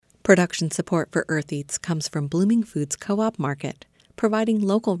Production support for Earth Eats comes from Blooming Foods Co-op Market, providing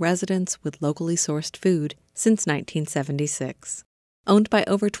local residents with locally sourced food since 1976. Owned by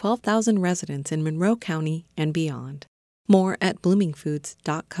over 12,000 residents in Monroe County and beyond. More at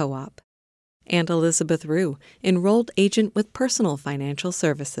bloomingfoods.coop. And Elizabeth Rue, enrolled agent with Personal Financial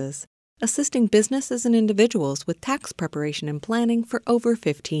Services, assisting businesses and individuals with tax preparation and planning for over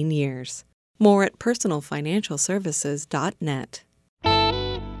 15 years. More at personalfinancialservices.net.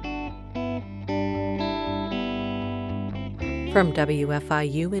 From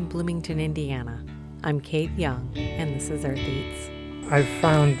WFIU in Bloomington, Indiana, I'm Kate Young, and this is Earth Eats. I've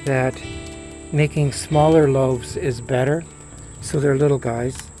found that making smaller loaves is better, so they're little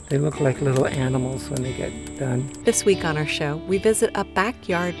guys. They look like little animals when they get done. This week on our show, we visit a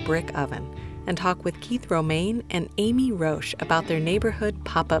backyard brick oven and talk with Keith Romaine and Amy Roche about their neighborhood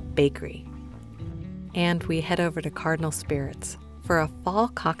pop-up bakery. And we head over to Cardinal Spirits for a fall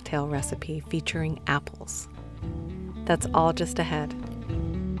cocktail recipe featuring apples. That's all just ahead.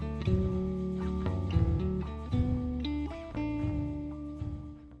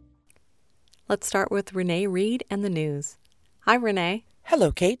 Let's start with Renee Reed and the news. Hi, Renee.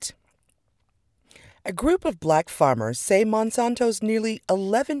 Hello, Kate. A group of black farmers say Monsanto's nearly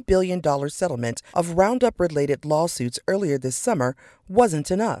 $11 billion settlement of Roundup-related lawsuits earlier this summer wasn't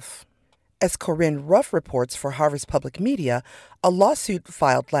enough. As Corinne Ruff reports for Harvest Public Media, a lawsuit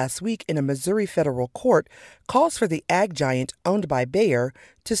filed last week in a Missouri federal court calls for the ag giant owned by Bayer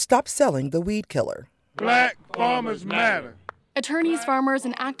to stop selling the weed killer. Black farmers matter. Attorneys, farmers,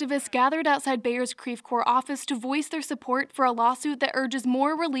 and activists gathered outside Bayer's Creve Coeur office to voice their support for a lawsuit that urges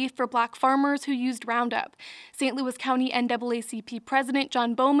more relief for black farmers who used Roundup. St. Louis County NAACP President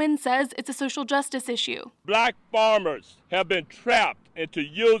John Bowman says it's a social justice issue. Black farmers have been trapped into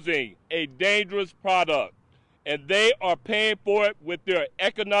using a dangerous product, and they are paying for it with their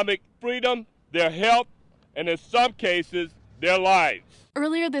economic freedom, their health, and in some cases, their lives.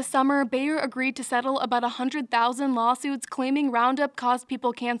 Earlier this summer, Bayer agreed to settle about 100,000 lawsuits claiming Roundup caused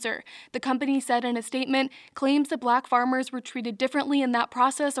people cancer. The company said in a statement, claims that black farmers were treated differently in that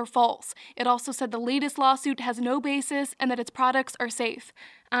process are false. It also said the latest lawsuit has no basis and that its products are safe.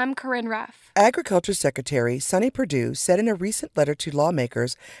 I'm Corinne Ruff. Agriculture Secretary Sonny Perdue said in a recent letter to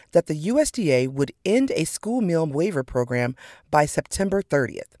lawmakers that the USDA would end a school meal waiver program by September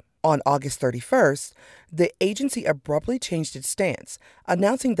 30th. On August 31st, the agency abruptly changed its stance,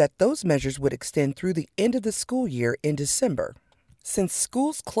 announcing that those measures would extend through the end of the school year in December. Since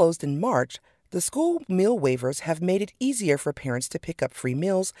schools closed in March, the school meal waivers have made it easier for parents to pick up free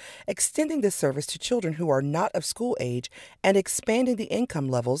meals, extending the service to children who are not of school age and expanding the income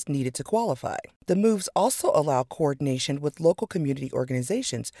levels needed to qualify. The moves also allow coordination with local community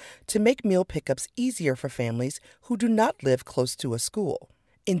organizations to make meal pickups easier for families who do not live close to a school.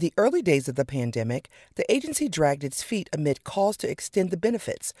 In the early days of the pandemic, the agency dragged its feet amid calls to extend the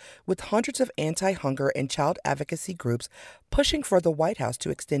benefits, with hundreds of anti-hunger and child advocacy groups pushing for the White House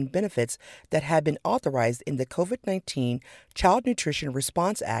to extend benefits that had been authorized in the COVID-19 Child Nutrition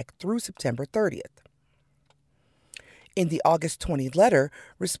Response Act through September 30th. In the August 20 letter,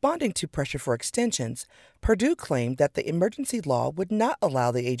 responding to pressure for extensions, Perdue claimed that the emergency law would not allow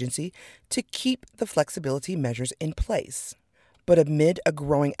the agency to keep the flexibility measures in place. But amid a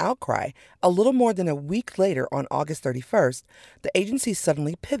growing outcry, a little more than a week later on August 31st, the agency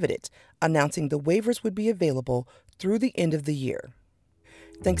suddenly pivoted, announcing the waivers would be available through the end of the year.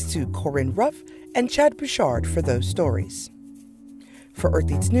 Thanks to Corinne Ruff and Chad Bouchard for those stories. For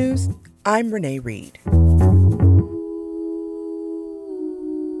Earth Eats News, I'm Renee Reed.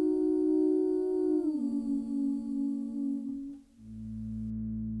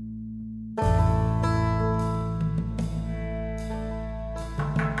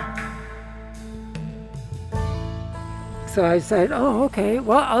 So I said, oh, okay,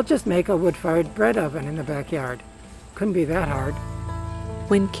 well, I'll just make a wood-fired bread oven in the backyard. Couldn't be that hard.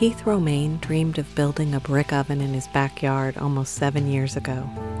 When Keith Romaine dreamed of building a brick oven in his backyard almost 7 years ago,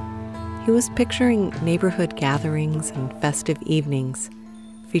 he was picturing neighborhood gatherings and festive evenings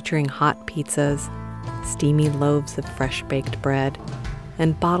featuring hot pizzas, steamy loaves of fresh-baked bread,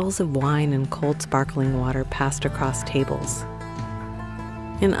 and bottles of wine and cold sparkling water passed across tables.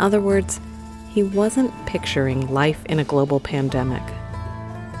 In other words, he wasn't picturing life in a global pandemic.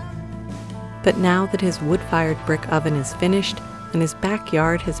 But now that his wood-fired brick oven is finished and his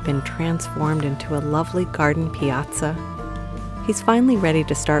backyard has been transformed into a lovely garden piazza, he's finally ready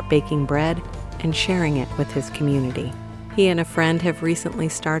to start baking bread and sharing it with his community. He and a friend have recently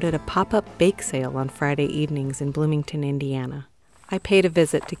started a pop-up bake sale on Friday evenings in Bloomington, Indiana. I paid a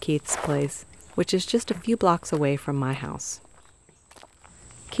visit to Keith's place, which is just a few blocks away from my house.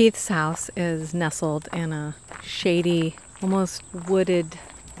 Keith's house is nestled in a shady, almost wooded,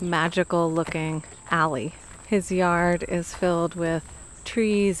 magical-looking alley. His yard is filled with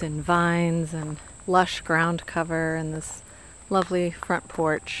trees and vines and lush ground cover and this lovely front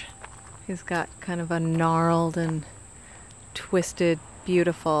porch. He's got kind of a gnarled and twisted,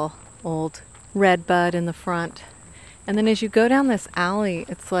 beautiful old redbud in the front. And then as you go down this alley,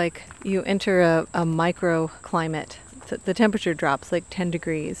 it's like you enter a microclimate. The temperature drops like 10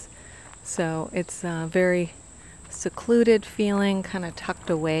 degrees. So it's a very secluded feeling, kind of tucked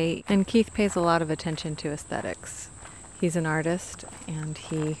away. And Keith pays a lot of attention to aesthetics. He's an artist, and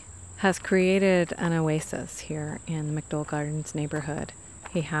he has created an oasis here in McDowell Gardens neighborhood.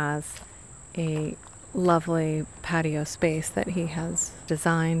 He has a lovely patio space that he has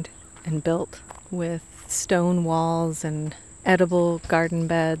designed and built with stone walls and edible garden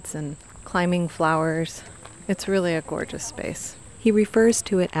beds and climbing flowers. It's really a gorgeous space. He refers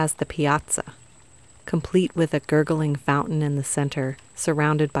to it as the piazza, complete with a gurgling fountain in the center,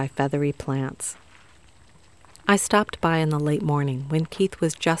 surrounded by feathery plants. I stopped by in the late morning when Keith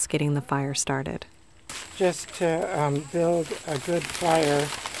was just getting the fire started. Just to build a good fire,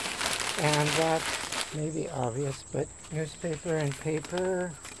 and that's maybe obvious, but newspaper and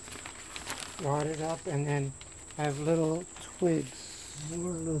paper, wadded up, and then I have little twigs,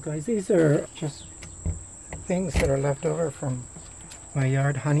 more little guys. These are just things that are left over from my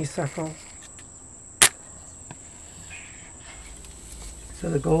yard, honeysuckle. So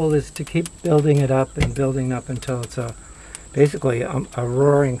the goal is to keep building it up and building up until it's basically a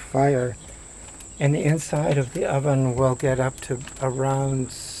roaring fire. And the inside of the oven will get up to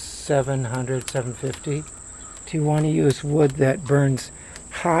around 700, 750. You want to use wood that burns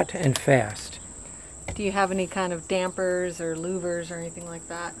hot and fast. Do you have any kind of dampers or louvers or anything like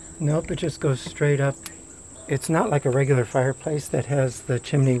that? Nope, it just goes straight up. It's not like a regular fireplace that has the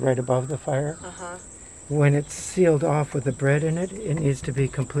chimney right above the fire. When it's sealed off with the bread in it, it needs to be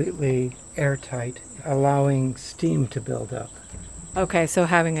completely airtight, allowing steam to build up. Okay, so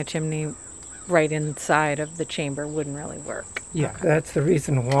having a chimney right inside of the chamber wouldn't really work. Yeah, okay. That's the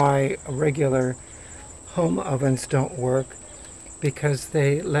reason why regular home ovens don't work, because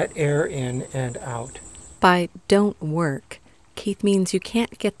they let air in and out. By don't work, Keith means you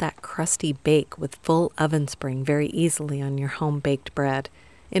can't get that crusty bake with full oven spring very easily on your home-baked bread,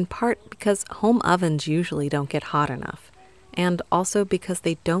 in part because home ovens usually don't get hot enough, and also because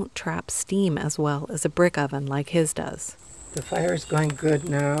they don't trap steam as well as a brick oven like his does. The fire's going good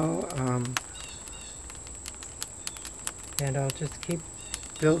now, and I'll just keep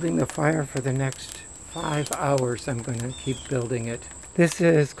building the fire for the next 5 hours. I'm going to keep building it. This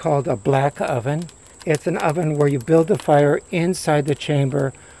is called a black oven. It's an oven where you build the fire inside the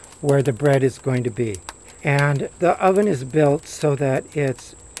chamber where the bread is going to be. And the oven is built so that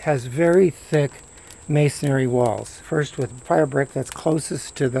it has very thick masonry walls. First with fire brick that's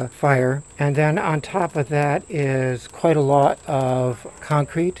closest to the fire, and then on top of that is quite a lot of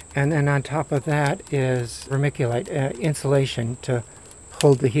concrete, and then on top of that is vermiculite insulation to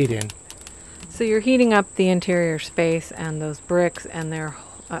hold the heat in. So you're heating up the interior space and those bricks, and they're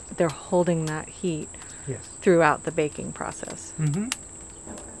holding that heat throughout the baking process. Mm-hmm.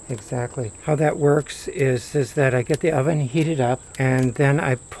 Exactly. How that works is that I get the oven heated up, and then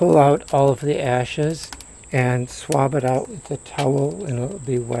I pull out all of the ashes and swab it out with a towel, and it'll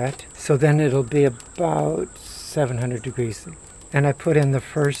be wet. So then it'll be about 700 degrees. And I put in the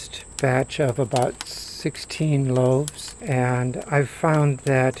first batch of about 16 loaves, and I've found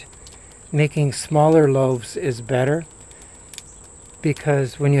that making smaller loaves is better,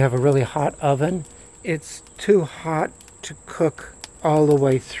 because when you have a really hot oven, it's too hot to cook all the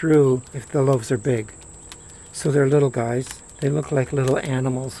way through if the loaves are big. So they're little guys. They look like little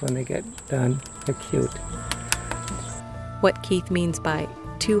animals when they get done. They're cute. What Keith means by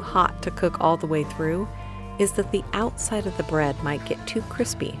too hot to cook all the way through is that the outside of the bread might get too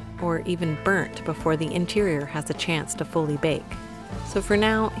crispy or even burnt before the interior has a chance to fully bake. So for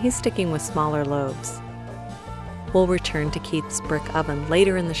now, he's sticking with smaller loaves. We'll return to Keith's brick oven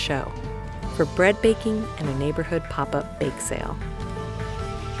later in the show for bread baking and a neighborhood pop-up bake sale.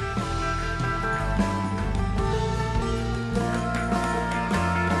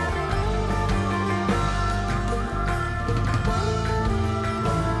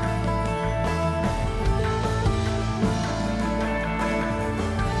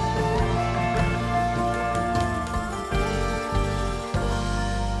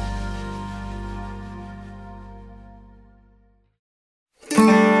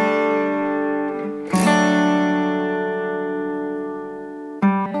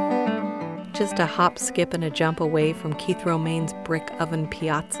 just a hop, skip, and a jump away from Keith Romaine's brick oven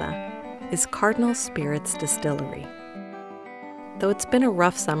piazza, is Cardinal Spirits Distillery. Though it's been a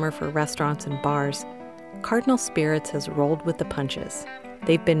rough summer for restaurants and bars, Cardinal Spirits has rolled with the punches.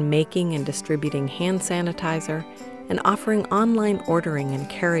 They've been making and distributing hand sanitizer and offering online ordering and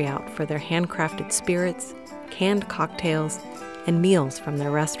carryout for their handcrafted spirits, canned cocktails, and meals from their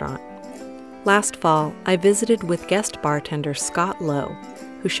restaurant. Last fall, I visited with guest bartender Scott Lowe,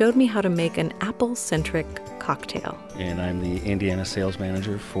 who showed me how to make an apple-centric cocktail. And I'm the Indiana sales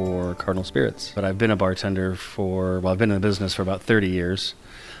manager for Cardinal Spirits. But I've been a bartender I've been in the business for about 30 years.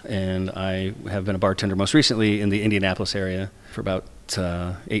 And I have been a bartender most recently in the Indianapolis area for about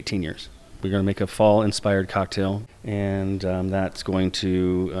 18 years. We're going to make a fall-inspired cocktail, and that's going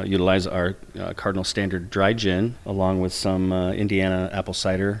to utilize our Cardinal Standard Dry Gin, along with some Indiana apple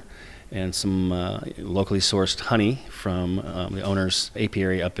cider, and some locally sourced honey from the owner's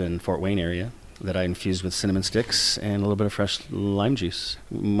apiary up in Fort Wayne area that I infused with cinnamon sticks and a little bit of fresh lime juice.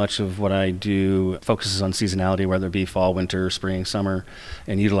 Much of what I do focuses on seasonality, whether it be fall, winter, spring, summer,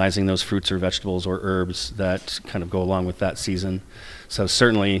 and utilizing those fruits or vegetables or herbs that kind of go along with that season. So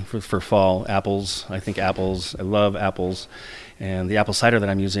certainly for fall, apples. I love apples. And the apple cider that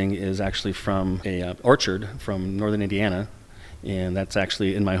I'm using is actually from a orchard from northern Indiana, and that's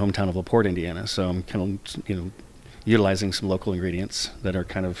actually in my hometown of LaPorte, Indiana. So I'm kind of, utilizing some local ingredients that are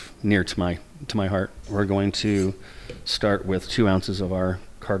kind of near to my heart. We're going to start with 2 ounces of our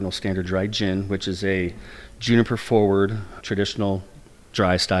Cardinal Standard Dry Gin, which is a juniper-forward, traditional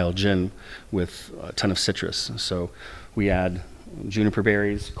dry-style gin with a ton of citrus. So we add juniper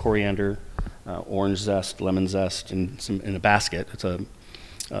berries, coriander, orange zest, lemon zest, in a basket. It's a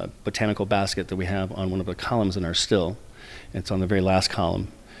botanical basket that we have on one of the columns in our still. It's on the very last column,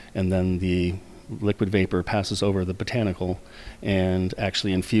 and then the liquid vapor passes over the botanical and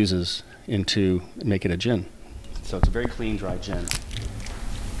actually infuses into make it a gin. So it's a very clean, dry gin.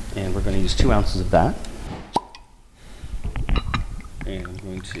 And we're going to use 2 ounces of that. And I'm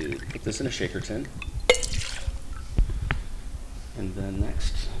going to put this in a shaker tin. And then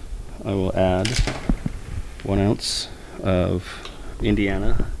next, I will add 1 ounce of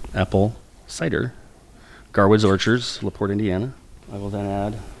Indiana apple cider, Garwood's Orchards, LaPorte, Indiana. I will then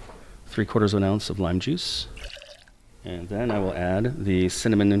add 3/4 of an ounce of lime juice. And then I will add the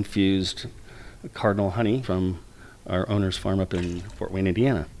cinnamon-infused Cardinal honey from our owner's farm up in Fort Wayne,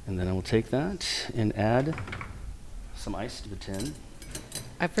 Indiana. And then I will take that and add some ice to the tin.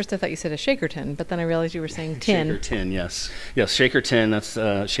 At first I thought you said a shaker tin, but then I realized you were saying tin. Shaker tin, yes. Yes, shaker tin. That's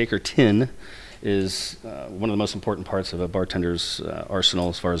shaker tin is one of the most important parts of a bartender's arsenal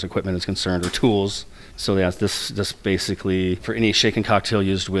as far as equipment is concerned, or tools. So yeah, this basically, for any shaken cocktail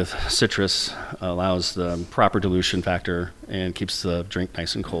used with citrus, allows the proper dilution factor and keeps the drink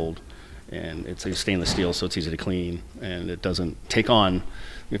nice and cold. And it's a stainless steel, so it's easy to clean, and it doesn't take on,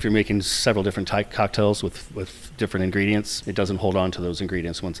 if you're making several different type cocktails with different ingredients, it doesn't hold on to those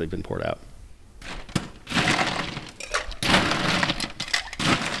ingredients once they've been poured out.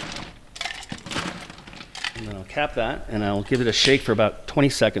 And then I'll cap that, and I'll give it a shake for about 20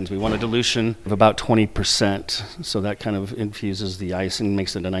 seconds. We want a dilution of about 20%, so that kind of infuses the ice and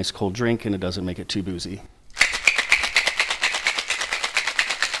makes it a nice cold drink, and it doesn't make it too boozy.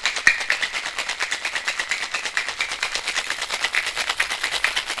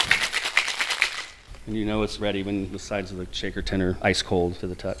 And you know it's ready when the sides of the shaker tin are ice cold to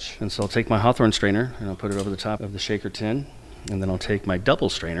the touch. And so I'll take my Hawthorne strainer and I'll put it over the top of the shaker tin. And then I'll take my double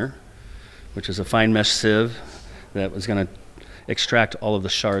strainer, which is a fine mesh sieve that was going to extract all of the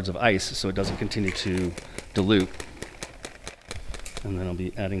shards of ice so it doesn't continue to dilute. And then I'll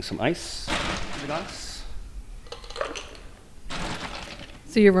be adding some ice to the glass.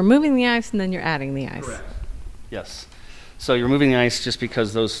 So you're removing the ice and then you're adding the ice. Correct. Yes. So you're removing the ice just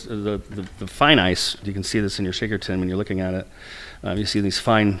because those the fine ice, you can see this in your shaker tin when you're looking at it. You see these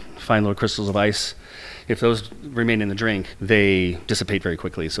fine little crystals of ice. If those remain in the drink, they dissipate very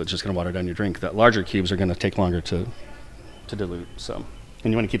quickly, so it's just going to water down your drink. The larger cubes are going to take longer to dilute. So,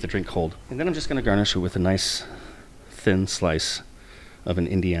 and you want to keep the drink cold. And then I'm just going to garnish it with a nice thin slice of an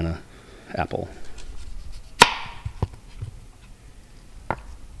Indiana apple. I'm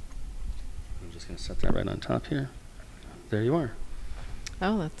just going to set that right on top here. There you are.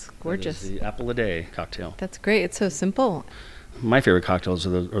 Oh, that's gorgeous. That is the apple a day cocktail. That's great. It's so simple. My favorite cocktails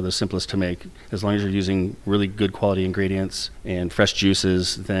are the simplest to make. As long as you're using really good quality ingredients and fresh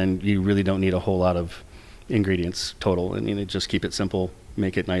juices, then you really don't need a whole lot of ingredients total. I mean, just keep it simple,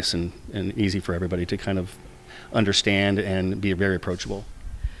 make it nice and easy for everybody to kind of understand and be very approachable.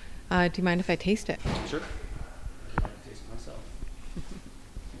 Do you mind if I taste it? Sure. I'd like to taste it myself.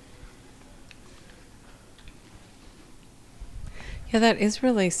 Yeah, that is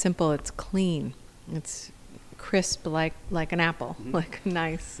really simple. It's clean. It's crisp like an apple, like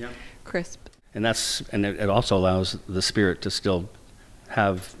nice, crisp. And it also allows the spirit to still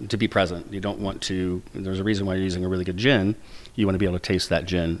to be present. You don't want to, there's a reason why you're using a really good gin. You want to be able to taste that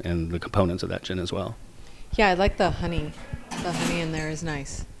gin and the components of that gin as well. Yeah, I like the honey. The honey in there is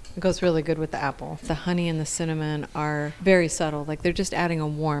nice. It goes really good with the apple. The honey and the cinnamon are very subtle. Like they're just adding a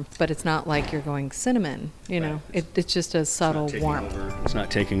warmth, but it's not like you're going cinnamon, know. It's just a subtle warmth. It's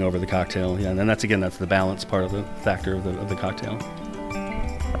not taking over the cocktail. Yeah, and then that's the balance part of the factor of the cocktail.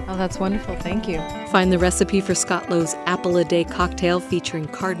 Oh, that's wonderful. Thank you. Find the recipe for Scott Lowe's Apple a Day cocktail featuring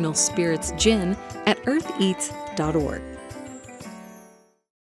Cardinal Spirits Gin at eartheats.org.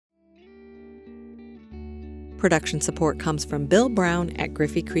 Production support comes from Bill Brown at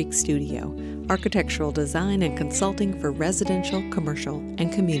Griffey Creek Studio, architectural design and consulting for residential, commercial,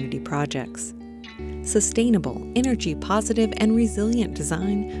 and community projects. Sustainable, energy positive, and resilient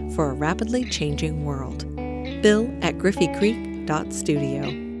design for a rapidly changing world. Bill at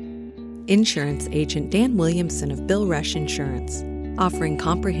griffeycreek.studio. Insurance agent Dan Williamson of Bill Rush Insurance, offering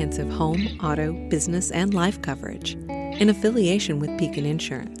comprehensive home, auto, business, and life coverage in affiliation with Pekin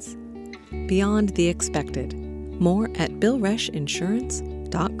Insurance. Beyond the expected. More at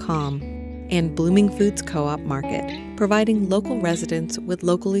billrushinsurance.com. And Blooming Foods Co-op Market, providing local residents with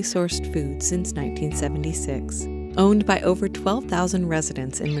locally sourced food since 1976. Owned by over 12,000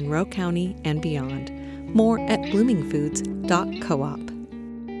 residents in Monroe County and beyond. More at bloomingfoods.coop.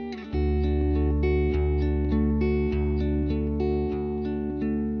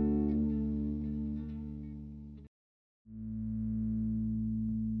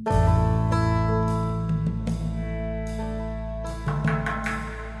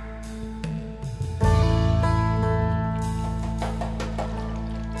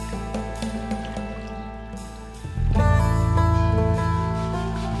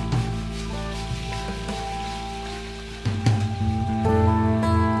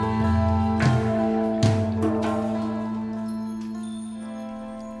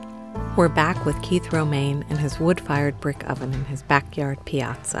 We're back with Keith Romaine and his wood-fired brick oven in his backyard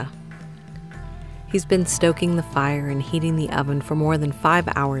piazza. He's been stoking the fire and heating the oven for more than 5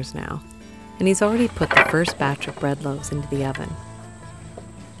 hours now, and he's already put the first batch of bread loaves into the oven.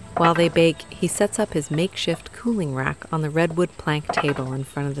 While they bake, he sets up his makeshift cooling rack on the redwood plank table in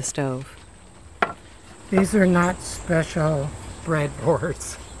front of the stove. These are not special bread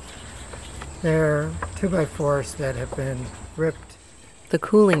boards. They're 2x4s that have been ripped. The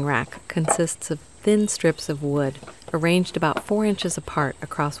cooling rack consists of thin strips of wood arranged about 4 inches apart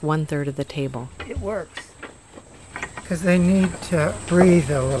across 1/3 of the table. It works because they need to breathe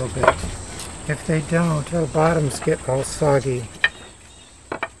a little bit. If they don't, the bottoms get all soggy.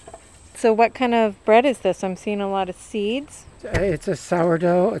 So what kind of bread is this? I'm seeing a lot of seeds. It's a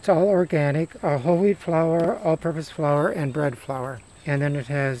sourdough. It's all organic, whole wheat flour, all-purpose flour, and bread flour. And then it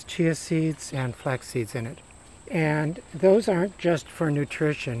has chia seeds and flax seeds in it. And those aren't just for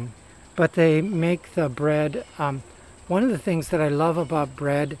nutrition, but they make the bread. One of the things that I love about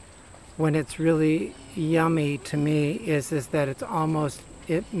bread when it's really yummy to me is that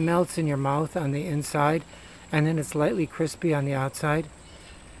it melts in your mouth on the inside, and then it's lightly crispy on the outside,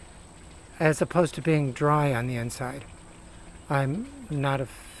 as opposed to being dry on the inside. I'm not a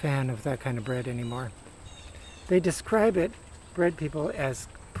fan of that kind of bread anymore. They describe it, bread people, as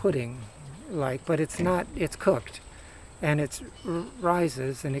pudding. But it's not. It's cooked, and it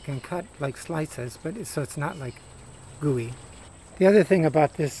rises, and it can cut like slices, so it's not like gooey. The other thing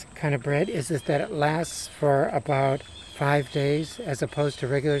about this kind of bread is that it lasts for about 5 days, as opposed to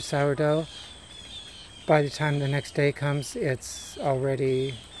regular sourdough. By the time the next day comes, it's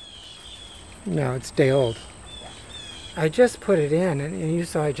already it's day old. I just put it in, and you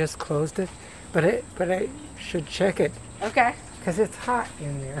saw I just closed it, but I should check it. Okay. Because it's hot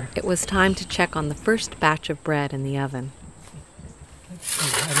in there. It was time to check on the first batch of bread in the oven.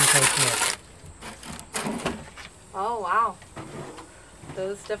 Oh, wow.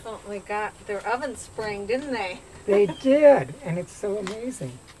 Those definitely got their oven spring, didn't they? They did, and it's so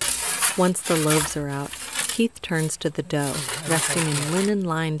amazing. Once the loaves are out, Keith turns to the dough, resting in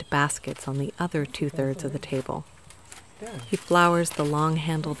linen-lined baskets on the other 2/3 of the table. He flours the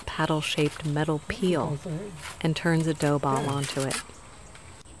long-handled paddle-shaped metal peel and turns a dough ball onto it.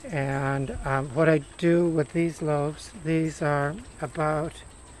 And what I do with these loaves, these are about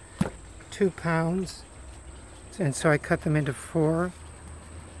 2 pounds, and so I cut them into 4,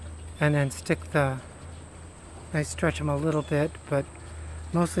 and then I stretch them a little bit, but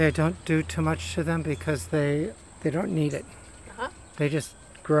mostly I don't do too much to them because they don't need it. They just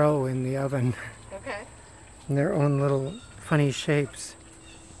grow in the oven. Okay. In their own little funny shapes.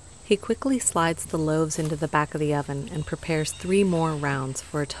 He quickly slides the loaves into the back of the oven and prepares 3 more rounds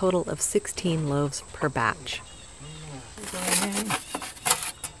for a total of 16 loaves per batch.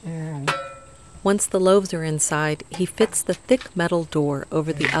 And Once the loaves are inside, he fits the thick metal door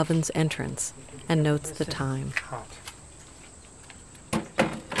over the oven's entrance and notes the time. hot.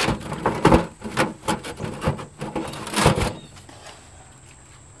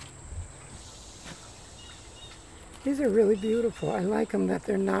 These are really beautiful. I like them that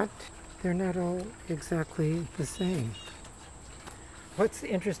they're not all exactly the same. What's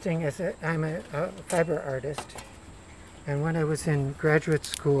interesting is that I'm a fiber artist, and when I was in graduate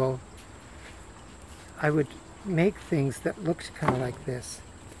school, I would make things that looked kind of like this.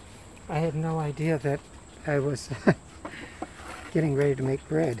 I had no idea that I was getting ready to make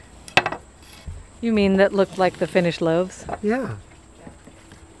bread. You mean that looked like the finished loaves? Yeah.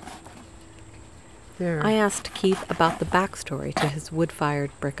 There. I asked Keith about the backstory to his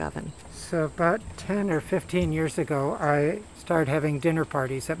wood-fired brick oven. So about 10 or 15 years ago, I started having dinner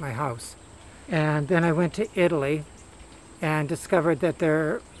parties at my house. And then I went to Italy and discovered that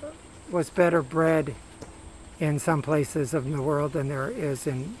there was better bread in some places of the world than there is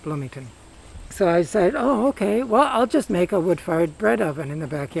in Bloomington. So I said, oh, okay, well, I'll just make a wood-fired bread oven in the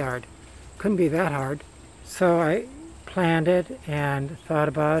backyard. Couldn't be that hard. So I planned it and thought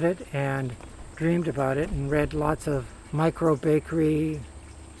about it and dreamed about it and read lots of micro bakery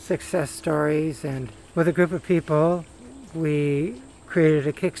success stories, and with a group of people we created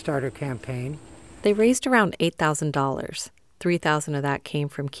a Kickstarter campaign. They raised around $8,000. $3,000 of that came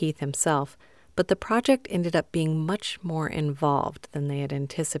from Keith himself, but the project ended up being much more involved than they had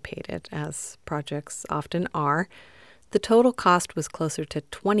anticipated, as projects often are. The total cost was closer to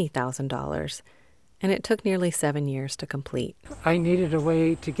 $20,000, and it took nearly 7 years to complete. I needed a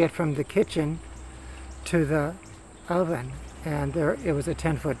way to get from the kitchen to the oven, and it was a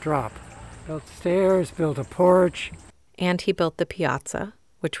 10-foot drop. Built stairs, built a porch. And he built the piazza,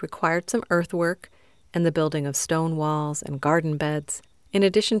 which required some earthwork and the building of stone walls and garden beds, in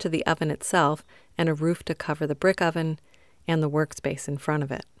addition to the oven itself and a roof to cover the brick oven and the workspace in front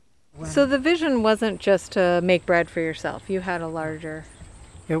of it. So the vision wasn't just to make bread for yourself. You had a larger...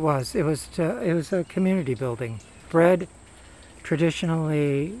 It was a community building. Bread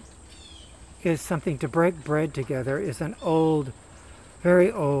traditionally is something to break bread together, is an old,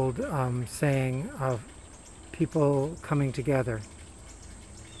 very old saying of people coming together.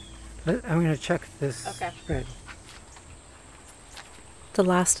 I'm going to check this bread. The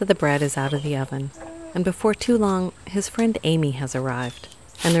last of the bread is out of the oven, and before too long, his friend Amy has arrived,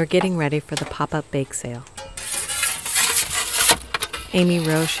 and they're getting ready for the pop-up bake sale. Amy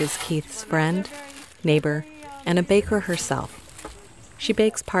Roche is Keith's friend, neighbor, and a baker herself. She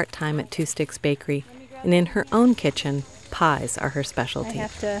bakes part-time at Two Sticks Bakery, and in her own kitchen, pies are her specialty. I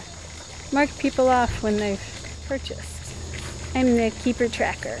have to mark people off when they've purchased. I'm the keeper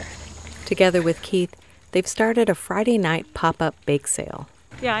tracker. Together with Keith, they've started a Friday night pop-up bake sale.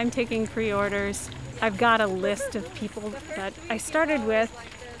 Yeah, I'm taking pre-orders. I've got a list of people that I started with,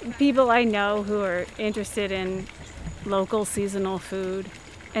 people I know who are interested in local seasonal food,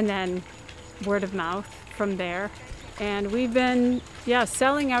 and then word of mouth from there. And we've been,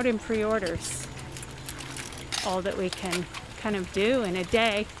 selling out in pre-orders all that we can kind of do in a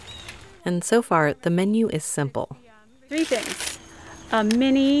day. And so far, the menu is simple. 3 things. A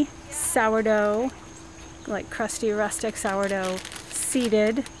mini sourdough, like crusty rustic sourdough,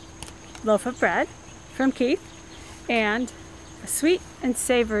 seeded loaf of bread from Keith, and a sweet and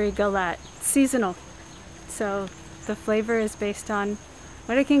savory galette, seasonal. So the flavor is based on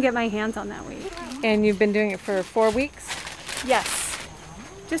what I can get my hands on that week. And you've been doing it for 4 weeks? Yes.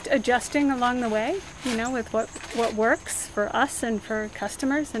 Just adjusting along the way, with what works for us and for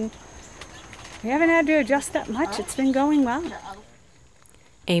customers. And we haven't had to adjust that much. It's been going well.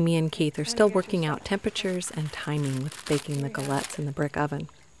 Amy and Keith are still working out temperatures and timing with baking the galettes in the brick oven.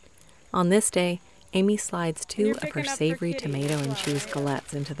 On this day, Amy slides 2 of her savory tomato and cheese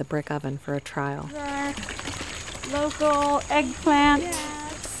galettes into the brick oven for a trial. Local eggplant,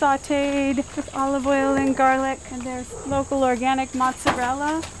 sautéed with olive oil and garlic, and there's local organic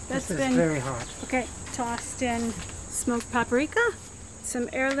mozzarella that's been very hot. Okay, tossed in smoked paprika, some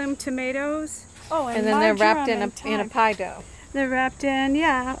heirloom tomatoes. Oh, and then they're wrapped in marjoram a pie dough. They're wrapped in,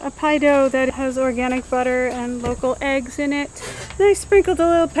 a pie dough that has organic butter and local eggs in it. And I sprinkled a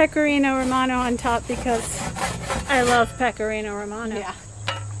little pecorino romano on top because I love pecorino romano. Yeah.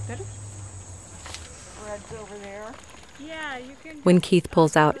 Bread's over there. Yeah, you can. When Keith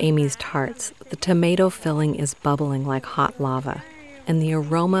pulls out Amy's tarts, the tomato filling is bubbling like hot lava, and the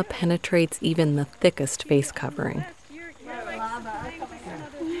aroma penetrates even the thickest face covering.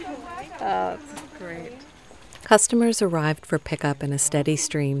 Oh, that's great. Customers arrived for pickup in a steady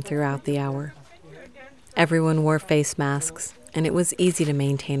stream throughout the hour. Everyone wore face masks, and it was easy to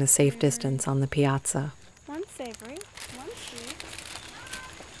maintain a safe distance on the piazza. One savory, one sweet.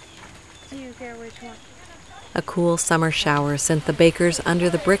 Do you care which one? A cool summer shower sent the bakers under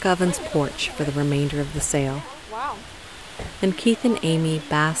the brick oven's porch for the remainder of the sale. Wow. And Keith and Amy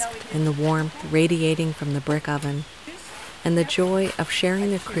basked in the warmth radiating from the brick oven and the joy of sharing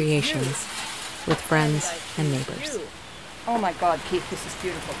their creations with friends and neighbors. Oh my God, Keith, this is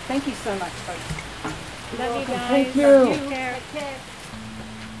beautiful. Thank you so much. Love you guys. Thank you. Love you.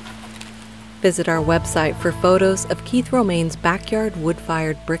 Visit our website for photos of Keith Romaine's backyard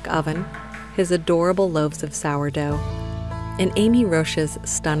wood-fired brick oven, his adorable loaves of sourdough, and Amy Roche's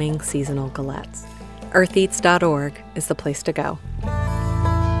stunning seasonal galettes. Eartheats.org is the place to go.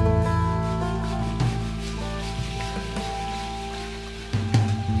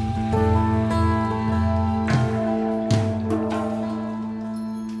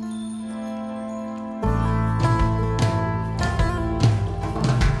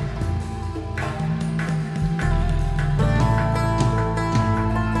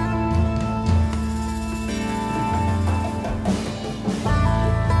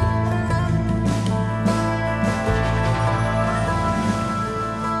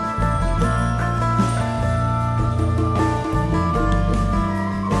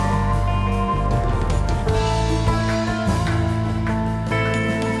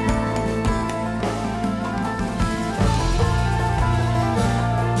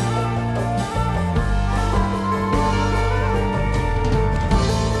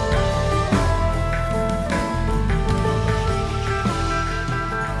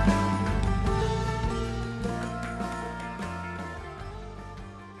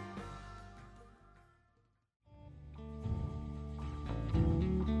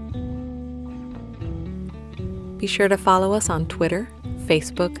 Be sure to follow us on Twitter,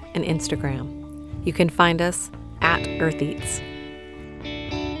 Facebook, and Instagram. You can find us at Earth Eats.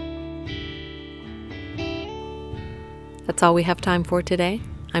 That's all we have time for today.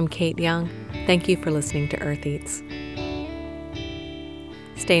 I'm Kate Young. Thank you for listening to Earth Eats.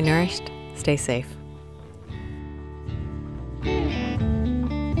 Stay nourished, stay safe.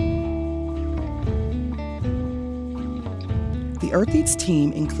 The Earth Eats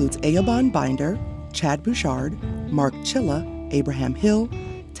team includes Eoban Binder, Chad Bouchard, Mark Chilla, Abraham Hill,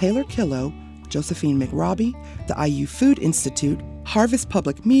 Taylor Killow, Josephine McRobbie, the IU Food Institute, Harvest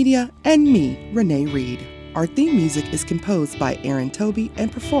Public Media, and me, Renee Reed. Our theme music is composed by Aaron Toby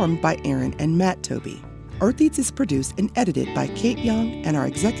and performed by Aaron and Matt Toby. Earth Eats is produced and edited by Kate Young, and our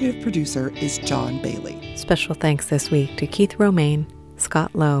executive producer is John Bailey. Special thanks this week to Keith Romaine,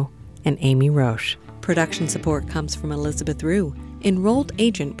 Scott Lowe, and Amy Roche. Production support comes from Elizabeth Rue, enrolled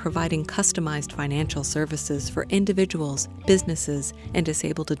agent providing customized financial services for individuals, businesses, and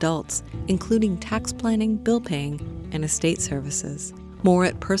disabled adults, including tax planning, bill paying, and estate services. More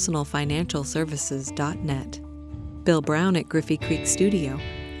at personalfinancialservices.net. Bill Brown at Griffey Creek Studio,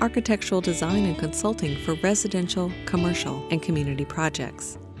 architectural design and consulting for residential, commercial, and community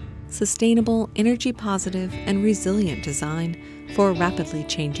projects. Sustainable, energy positive, and resilient design for a rapidly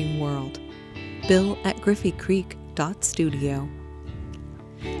changing world. Bill at griffeycreek.studio.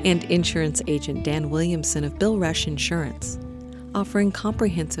 And insurance agent Dan Williamson of Bill Rush Insurance, offering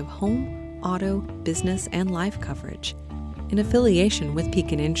comprehensive home, auto, business, and life coverage in affiliation with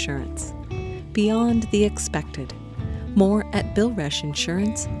Pekin Insurance. Beyond the expected. More at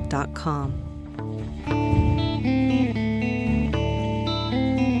BillRushInsurance.com.